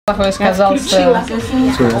плохой сказал.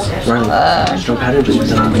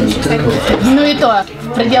 Ну и то,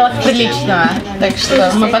 в пределах приличного. Так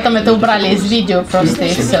что мы потом это убрали из видео просто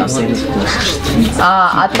и все.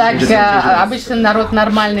 А так обычно народ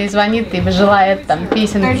нормальный звонит и желает там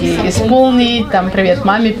песенки исполнить, там привет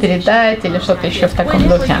маме передать или что-то еще в таком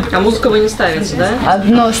духе. А музыку вы не ставите, да?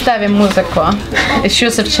 Но ставим музыку.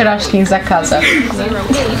 Еще со вчерашних заказов.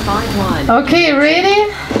 Okay,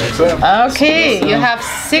 ready? Okay, you have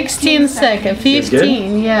 16 seconds.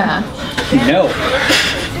 15, yeah. No.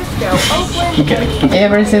 Okay.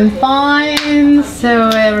 Everything fine, so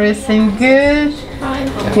everything good.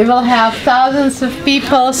 We will have thousands of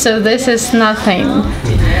people, so this is nothing.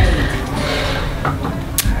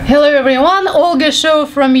 Hello everyone, Olga show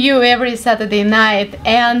from you every Saturday night,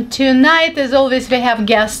 and tonight as always we have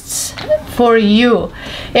guests for you.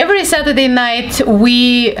 Every Saturday night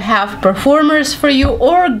we have performers for you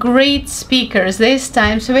or great speakers. This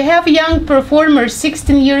time so we have young performers,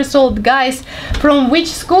 16 years old guys. From which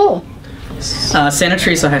school? Santa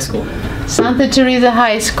Teresa High School. Santa Teresa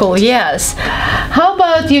High School, yes. How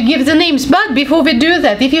about you give the names? But before we do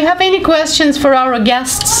that, if you have any questions for our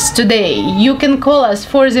guests today, you can call us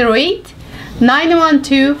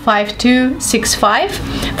 408-912-5265.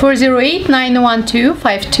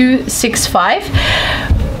 408-912-5265.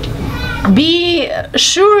 Be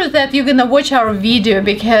sure that you're gonna watch our video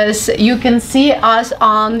because you can see us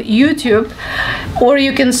on YouTube, or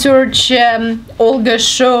you can search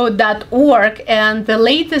olgashow.org and the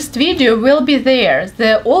latest video will be there.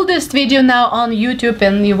 The oldest video now on YouTube,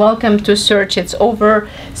 and you're welcome to search. It's over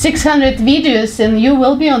 600 videos and you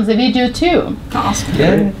will be on the video too. Awesome.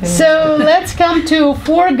 Yeah. So let's come to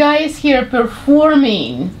 4 guys here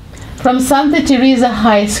performing from Santa Teresa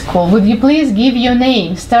High School. Would you please give your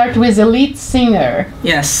name? Start with the lead singer.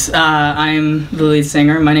 Yes, I'm the lead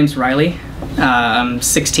singer. My name's Riley. I'm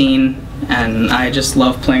 16 and I just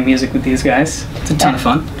love playing music with these guys. It's a ton of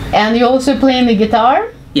fun. And you also playing the guitar?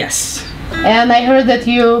 Yes. And I heard that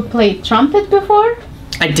you played trumpet before?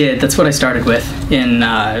 I did. That's what I started with in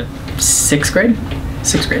 6th grade.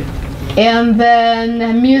 6th grade. And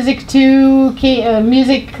then music too,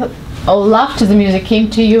 love to the music came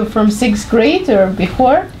to you from 6th grade or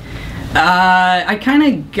before? I kind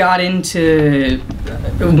of got into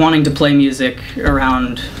wanting to play music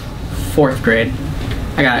around 4th grade.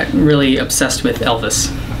 I got really obsessed with Elvis.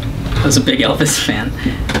 I was a big Elvis fan.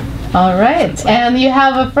 All right, and you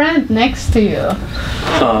have a friend next to you.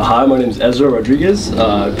 Hi, my name is Ezra Rodriguez.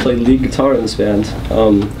 I play lead guitar in this band.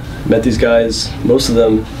 Met these guys, most of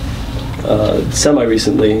them,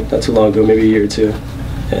 semi-recently, not too long ago, maybe a year or two.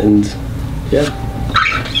 And yeah.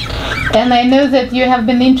 And I know that you have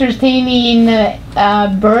been entertaining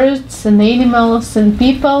birds and animals and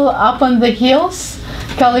people up on the hills,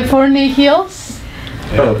 California hills.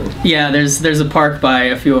 Oh. Yeah, there's a park by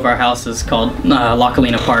a few of our houses called La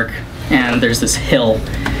Colina Park, and there's this hill.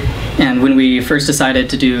 And when we first decided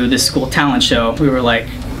to do this school talent show, we were like,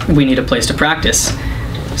 we need a place to practice.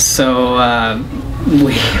 So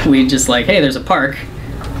we just like, hey, there's a park,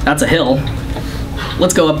 that's a hill.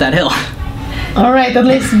 Let's go up that hill. All right, at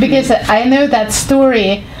least because I know that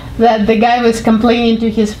story that the guy was complaining to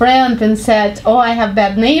his friend and said, oh, I have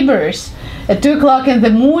bad neighbors. At 2 o'clock in the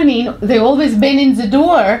morning, they always banging the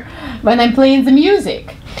door when I'm playing the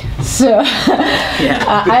music. So,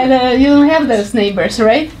 yeah. You don't have those neighbors,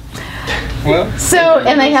 right? Well, so,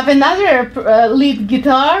 and I have another lead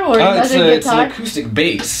guitar or another guitar. It's an acoustic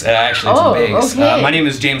bass. Actually, it's a bass. Okay. My name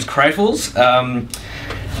is James Kreifels.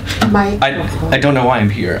 I don't know why I'm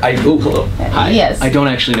here. Hello. Hi. Yes. I don't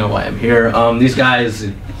actually know why I'm here. These guys,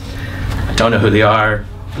 I don't know who they are.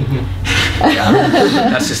 Yeah,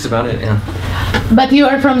 that's just about it. Yeah. But you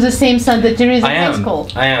are from the same Santa Teresa High School.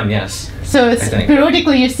 I am. Yes. So it's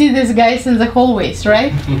periodically you see these guys in the hallways,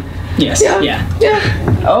 right? Yes. Yeah.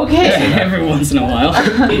 Okay. Every once in a while.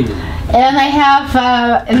 And I have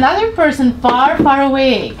another person far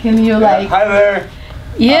away. Can you like? Hi there.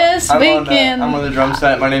 Yes, we can. I'm on the drum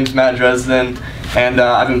set. My name's Matt Dresden, and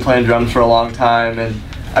I've been playing drums for a long time, and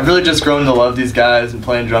I've really just grown to love these guys and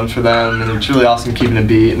playing drums for them, and it's really awesome keeping a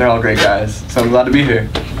beat, and they're all great guys, so I'm glad to be here.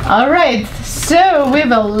 All right, so we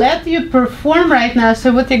will let you perform right now.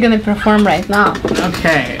 So what are you going to perform right now?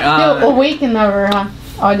 Okay. To awaken our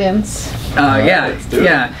audience.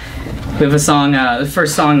 Yeah. We have a song, the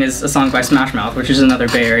first song is a song by Smash Mouth, which is another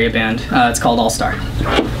Bay Area band. It's called All Star.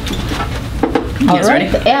 All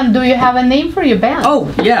right. Ready? And do you have a name for your band? Oh,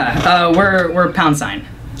 yeah. We're Pound Sign.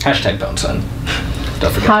 Hashtag Pound Sign.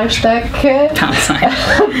 Don't forget. Hashtag Pound Sign.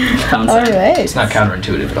 Pound Sign. All right. It's not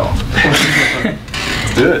counterintuitive at all.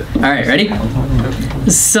 Let's do it. All right, ready?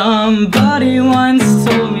 Somebody once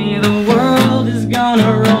told me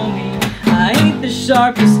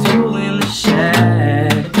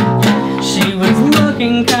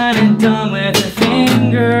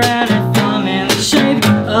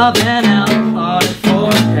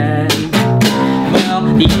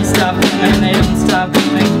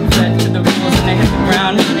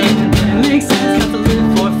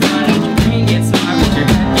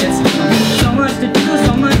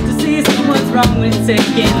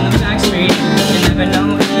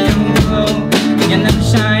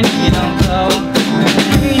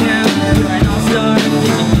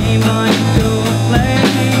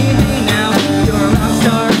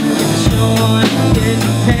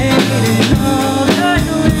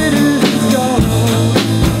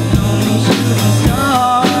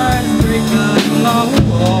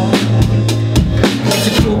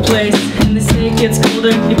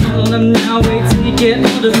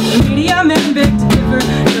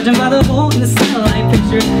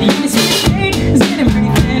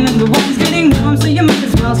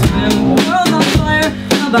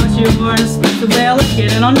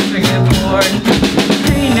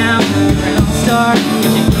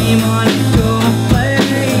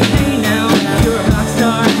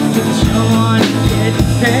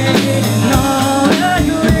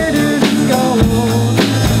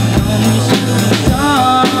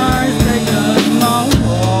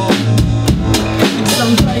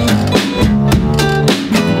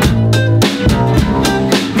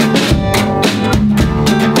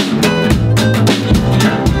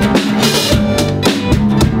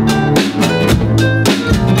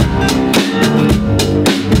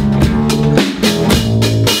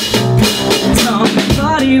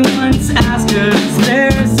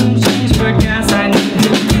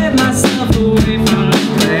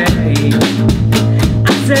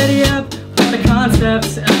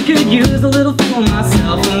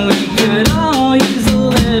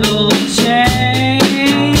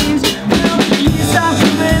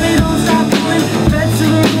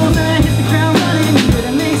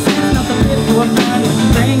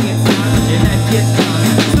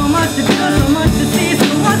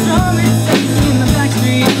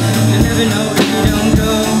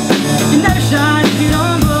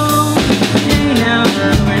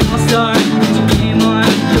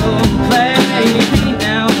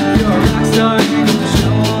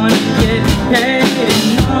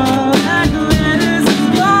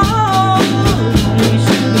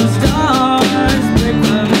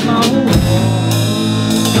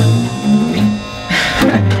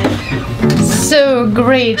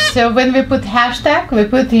So when we put hashtag, we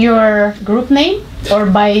put your group name or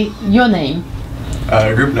by your name?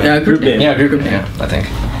 Group name. Yeah, group name. Yeah, group name. Yeah, I think.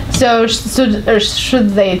 So should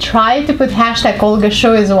they try to put hashtag Olga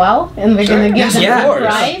Show as well? And we're gonna give them Yeah, a of course.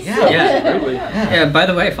 prize? Yeah. Yeah, by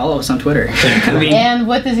the way, follow us on Twitter. And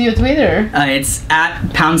what is your Twitter? It's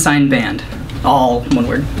 @band. All one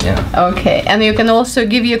word. Yeah. Okay, and you can also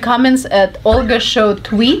give your comments at Olga Show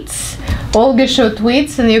Tweets. Olga Show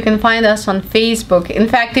Tweets, and you can find us on Facebook. In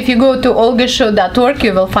fact, if you go to olgashow.org,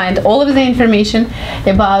 you will find all of the information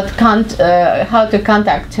about how to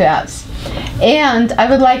contact to us. And I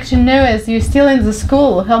would like to know, as you're still in the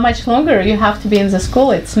school, how much longer you have to be in the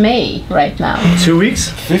school? It's May right now. 2 weeks?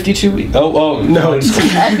 52 weeks. Oh, no.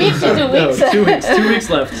 52 No, weeks. 2 weeks. 2 weeks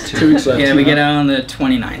left. 2 weeks left. Yeah, we get out on the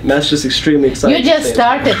 29th. Matt's just extremely excited. You just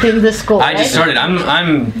started in the school, I right? just started.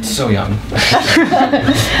 I'm so young.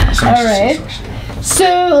 All right. So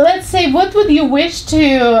let's say, what would you wish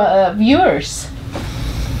to viewers?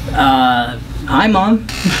 Hi, Mom.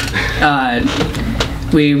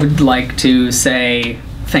 We would like to say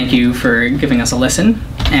thank you for giving us a listen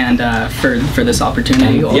and for this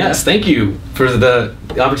opportunity. Olga. Yes, thank you for the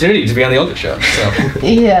opportunity to be on the Olga Show. So.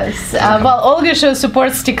 Yes. Well, Olga Show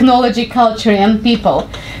supports technology, culture, and people.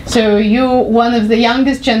 So you, one of the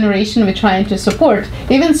youngest generation, we're trying to support.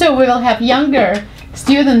 Even so, we will have younger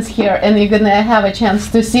students here, and you're gonna have a chance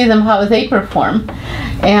to see them how they perform.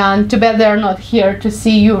 And too bad they're not here to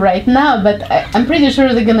see you right now, but I'm pretty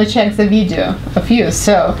sure they're gonna check the video of you.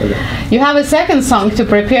 So you have a second song to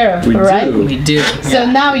prepare, We right? do. We do. So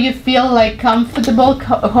now you feel like comfortable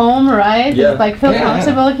home, right? Yeah. Like feel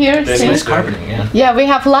comfortable here. There's See? Nice carpeting, yeah. Yeah, we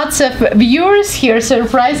have lots of viewers here.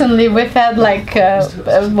 Surprisingly, we've had like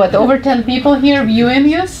over 10 people here viewing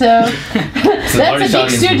you. So that's a largest big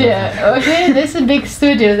audience studio. Okay, this is a big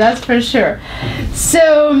studio, that's for sure.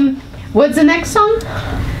 So, what's the next song?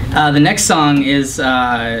 The next song is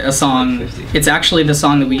a song. It's actually the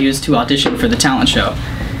song that we used to audition for the talent show.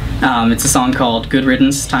 It's a song called "Good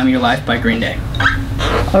Riddance, Time of Your Life" by Green Day.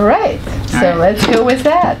 All right. So All right. let's go with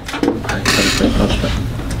that.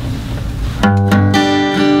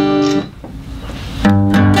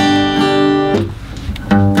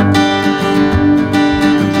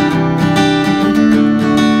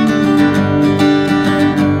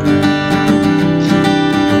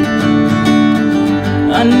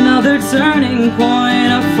 Another turning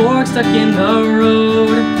point, a fork stuck in the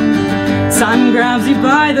road. Time grabs you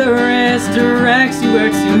by the wrist, directs you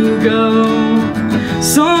where to go.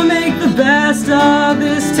 So make the best of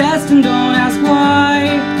this test and don't ask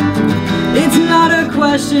why. It's not a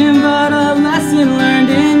question, but a lesson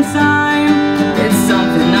learned in time. It's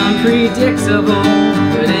something unpredictable,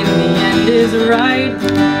 but in the end is right.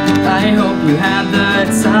 I hope you had the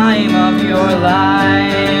time of your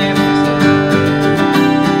life.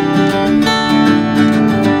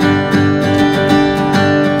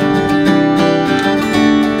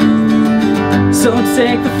 So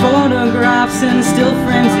take the photographs and still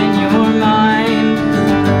frames in your mind.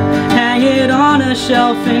 Hang it on a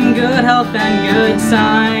shelf in good health and good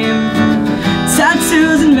time.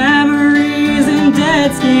 Tattoos and memories and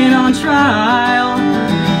dead skin on trial.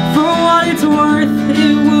 For what it's worth,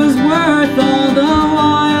 it was worth all the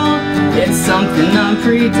while. It's something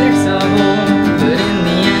unpredictable, but in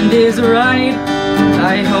the end is right.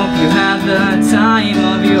 I hope you had the time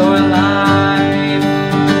of your life.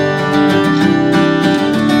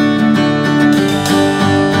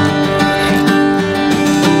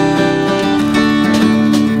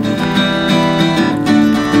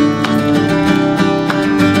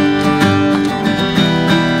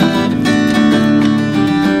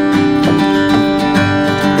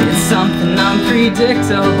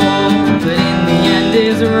 Unpredictable, but in the end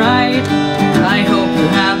is right. I hope you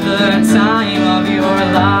have the time of your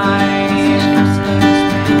life.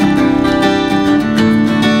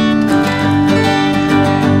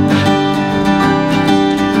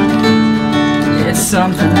 It's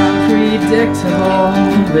something unpredictable,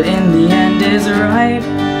 but in the end is right.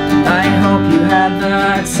 I hope you had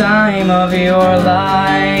the time of your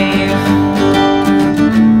life.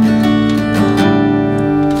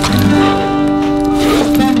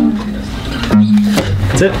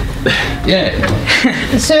 That's it. Yeah.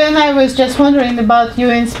 So, and I was just wondering about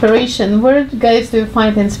your inspiration. Where guys do you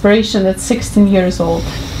find inspiration at 16 years old?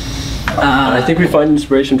 I think we find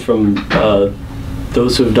inspiration from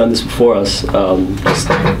those who have done this before us. Just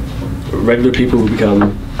regular people who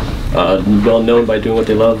become well known by doing what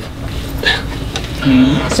they love.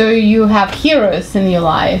 So you have heroes in your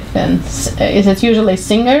life, and is it usually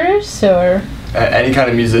singers or? Any kind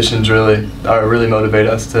of musicians really motivate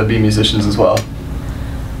us to be musicians as well.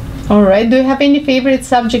 All right. Do you have any favorite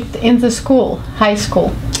subject in the school, high school?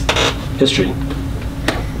 History.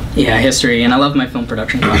 Yeah, history, and I love my film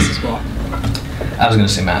production class as well. I was gonna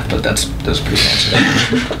say math, but that's pretty fancy.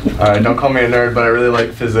 Alright, don't call me a nerd, but I really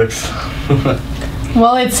like physics.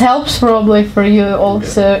 Well, it helps probably for you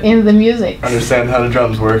also in the music. Understand how the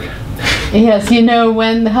drums work. Yes, you know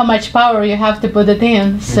how much power you have to put it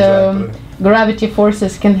in, so Exactly. gravity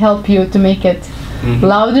forces can help you to make it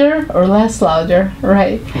louder or less louder,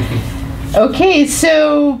 right? Okay,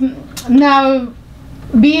 so now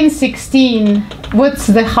being 16, what's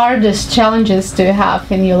the hardest challenges do you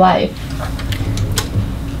have in your life?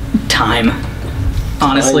 Time.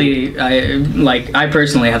 Honestly, I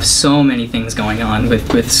personally have so many things going on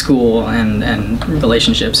with school and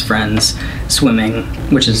relationships, friends, swimming,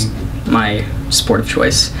 which is my sport of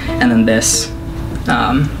choice, and then this.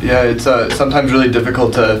 Yeah, it's sometimes really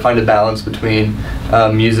difficult to find a balance between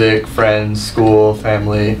music, friends, school,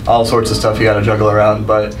 family, all sorts of stuff you gotta juggle around,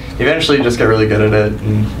 but eventually you just get really good at it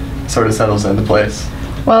and sort of settles into place.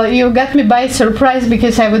 Well, you got me by surprise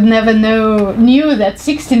because I would never knew that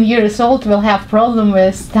 16 years old will have problem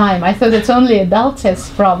with time. I thought it's only adults has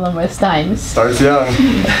problem with time. Starts young.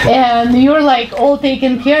 And you're like all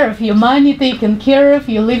taken care of, your money taken care of,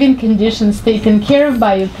 your living conditions taken care of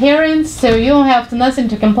by your parents, so you don't have nothing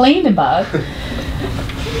to complain about.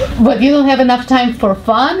 But you don't have enough time for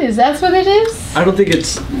fun? Is that what it is? I don't think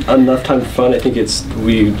it's enough time for fun. I think it's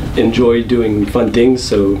we enjoy doing fun things,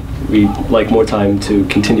 so we like more time to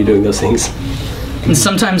continue doing those things. And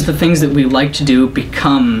sometimes the things that we like to do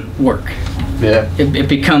become work. Yeah. It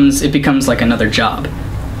becomes like another job.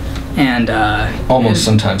 And Almost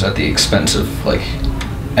sometimes at the expense of like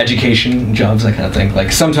education, jobs, that kind of thing.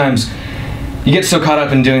 Like sometimes you get so caught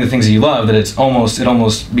up in doing the things that you love that it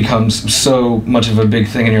almost becomes so much of a big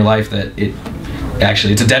thing in your life that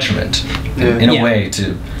it's a detriment in a way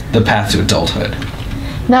to the path to adulthood.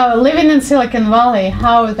 Now, living in Silicon Valley,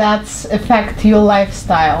 how that's affect your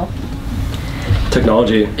lifestyle?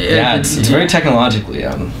 Technology. Yeah, it's very technologically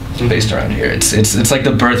based around here. It's like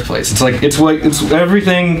the birthplace. It's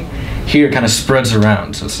everything here kind of spreads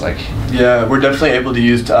around. So it's like Yeah, we're definitely able to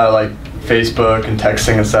use like Facebook and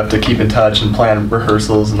texting and stuff to keep in touch and plan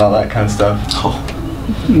rehearsals and all that kind of stuff.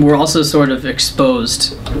 we're also sort of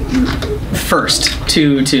exposed first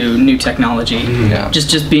to new technology. Yeah.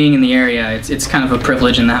 Just being in the area, it's kind of a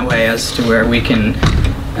privilege in that way, as to where we can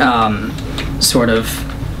sort of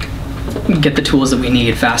get the tools that we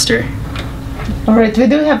need faster. All right, we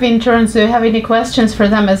do have interns. Do you have any questions for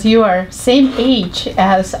them, as you are same age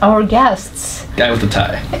as our guests? Guy with the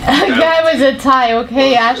tie. Guy with a tie.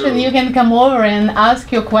 Okay, Ashton, you can come over and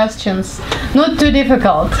ask your questions. Not too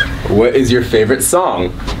difficult. What is your favorite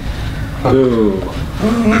song? Ooh.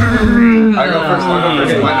 I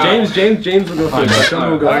go first. James will go first.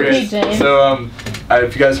 Sean will go Okay, first. James. So,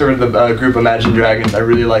 if you guys heard of the group Imagine Dragons, I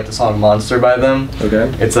really like the song Monster by them. Okay.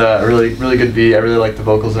 It's a really, really good beat. I really like the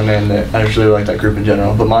vocals in it, and I just really like that group in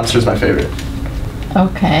general. But Monster's my favorite.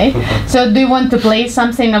 Okay. So do you want to play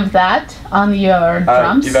something of that on your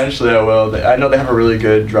drums? Eventually I will. I know they have a really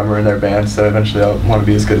good drummer in their band, so eventually I'll want to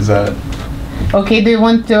be as good as that. Okay, do you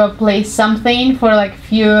want to play something for like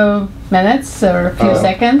few minutes or a few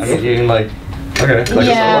seconds? I mean, you can like, okay. Like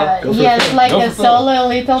Yeah, yes, like a solo a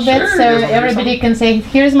little bit, Sure, so you guys wanna do everybody can say,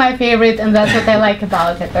 here's my favorite and that's what I like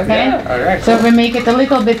about it, okay? Yeah, alright. So we make it a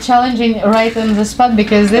little bit challenging right on the spot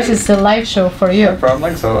because this is a live show for you. No problem,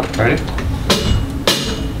 like so. Ready?